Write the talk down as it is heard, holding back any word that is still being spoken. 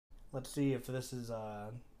Let's see if this is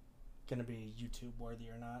gonna be YouTube worthy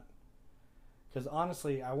or not. Because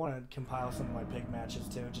honestly, I want to compile some of my pig matches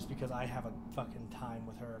too, just because I have a fucking time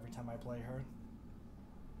with her every time I play her.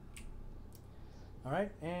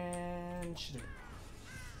 Alright, and shoot.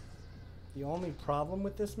 The only problem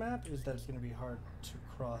with this map is that it's going to be hard to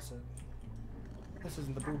cross it. This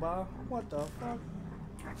isn't the Booba. What the fuck?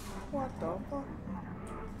 What the fuck?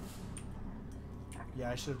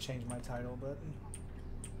 Yeah, I should have changed my title, but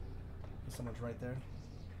someone's right there.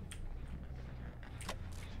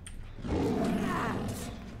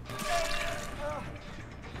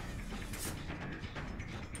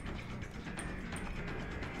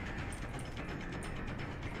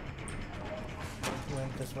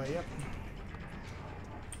 Went this way, yep.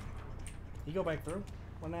 You go back through?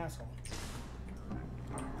 What an asshole.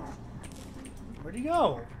 Where'd he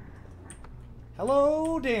go?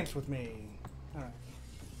 Hello, dance with me. Alright.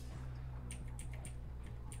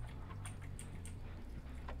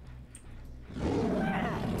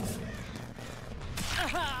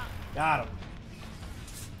 Got him.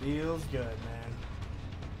 Feels good, man.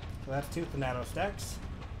 So that's 2 Thanatos stacks.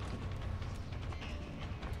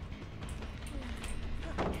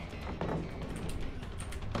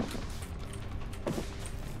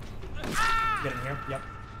 Get in here. Yep.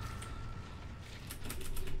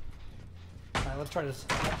 Alright, let's try to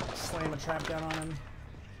slam a trap down on him.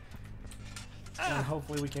 And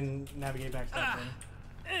hopefully we can navigate back to that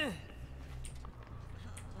thing.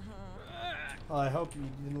 Well, I hope you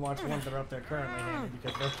didn't watch the ones that are up there currently, Handy,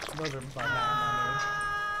 because those are by now.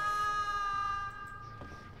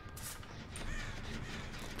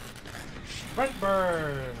 Sprint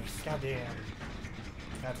burst! Goddamn.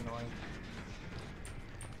 That's annoying.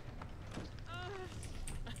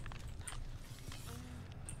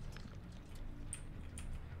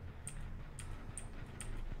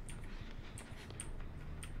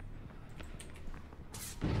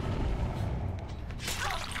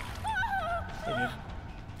 Hey dude,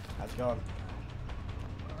 how's it going?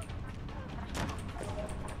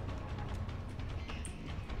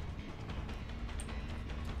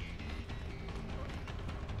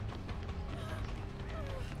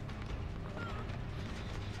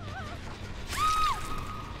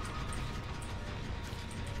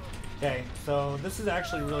 Okay, so this is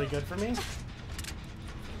actually really good for me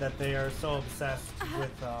that they are so obsessed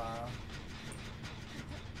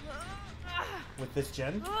with this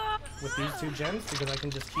gen, with these 2 gens, because I can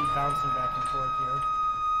just keep bouncing back and forth here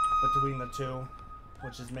between the 2,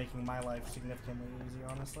 which is making my life significantly easy,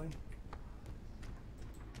 honestly.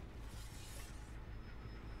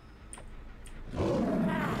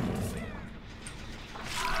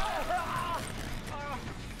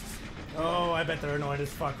 Oh, I bet they're annoyed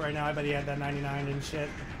as fuck right now. I bet he had that 99 and shit.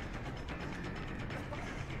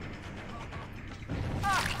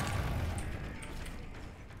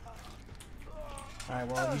 Alright,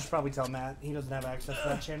 well, you should probably tell Matt. He doesn't have access to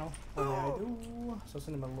that channel. Only I do. So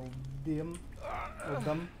send him a little dim. Little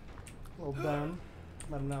dumb. Little dumb.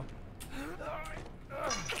 Let him know.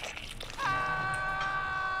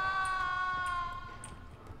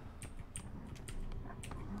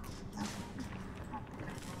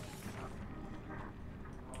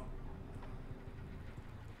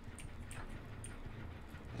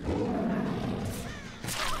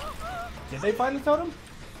 Did they find the totem?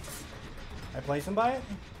 I place him by it?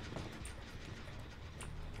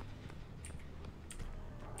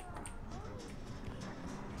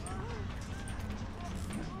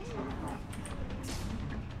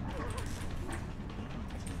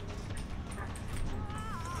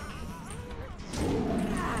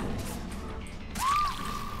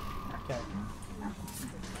 Okay.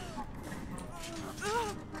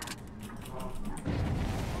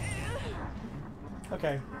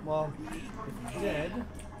 Okay, well, if you did...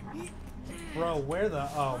 Bro, where the...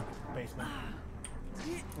 Oh, basement.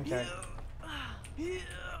 Okay.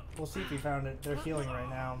 We'll see if he found it. They're healing right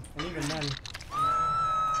now. And even then, it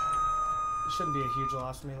shouldn't be a huge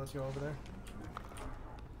loss to me. Let's go over there.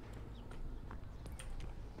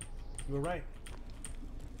 You were right.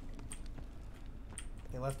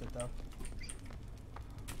 They left it, though.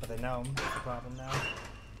 But they know. That's the problem now.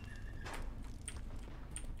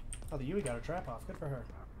 Oh, the Yui got her trap off. Good for her.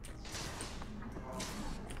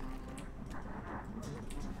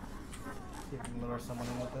 See if we can lure someone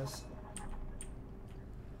in with this.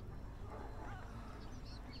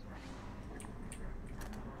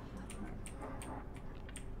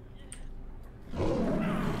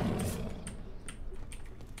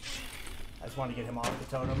 I just want to get him off the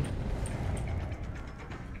totem.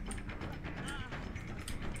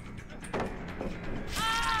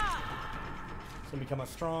 It's going to become a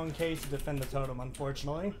strong case to defend the totem,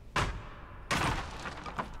 unfortunately.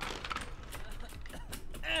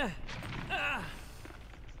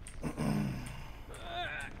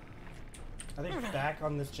 Are they back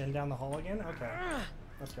on this gen down the hall again? Okay.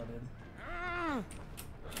 Let's go, dude.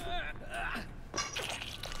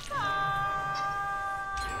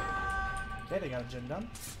 Okay, they got a gen done.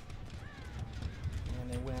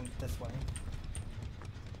 And they went this way.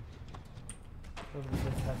 Whoever this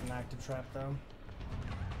has an active trap, though.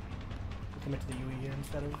 We'll commit to the UE here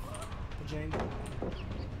instead of the Jane.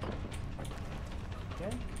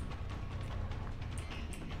 Okay.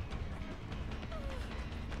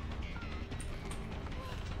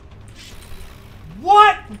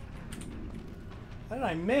 What? How did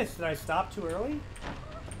I miss? Did I stop too early?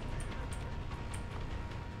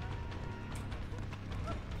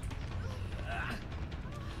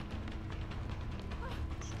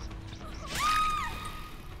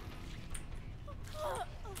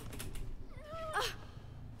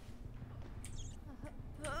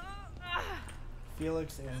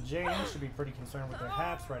 Felix and Jane should be pretty concerned with their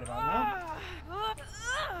hats right about now.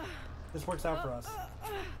 This works out for us.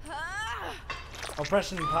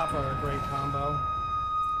 Oppression and Papa are a great combo.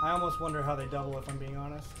 I almost wonder how they double, if I'm being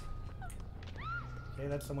honest. Okay,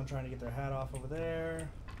 that's someone trying to get their hat off over there.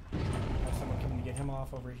 That's someone coming to get him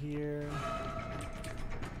off over here.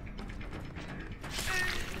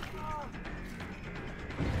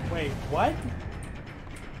 Wait, what?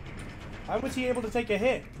 Why was he able to take a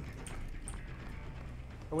hit?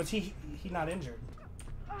 Or was he not injured?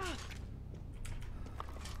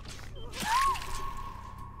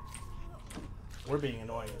 We're being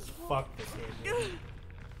annoying as fuck this game, dude.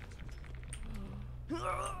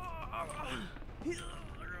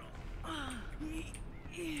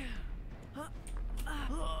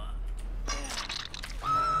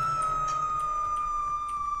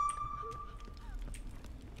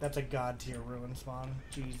 That's a god tier ruin spawn.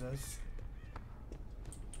 Jesus.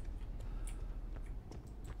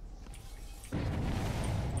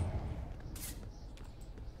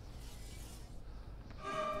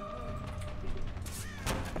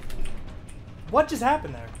 What just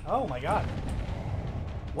happened there? Oh my god.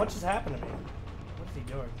 What just happened to me? What is he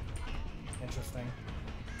doing? Interesting.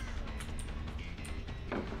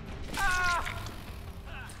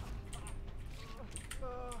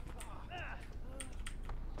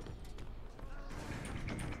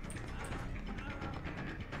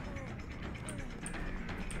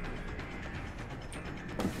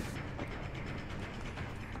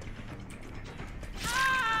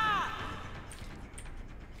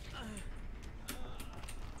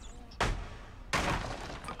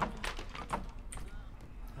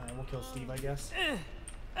 Kill Steve, I guess.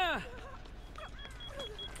 Oh,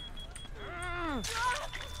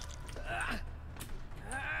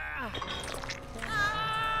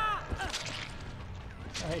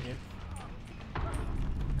 hey, dude.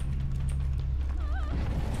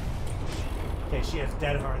 Okay, she has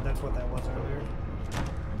dead hard. That's what that was earlier.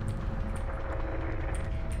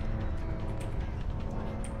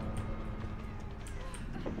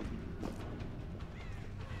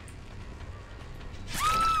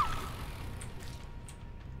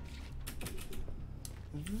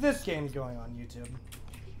 This game's going on YouTube.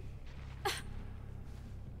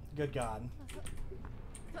 Good God.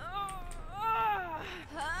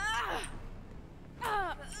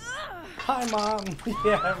 Hi, Mom.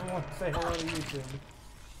 Yeah, everyone say hello to YouTube.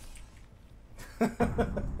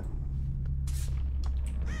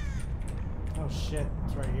 Oh, shit.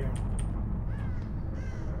 It's right here.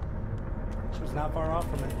 She was not far off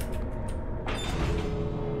from it.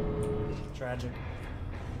 Tragic.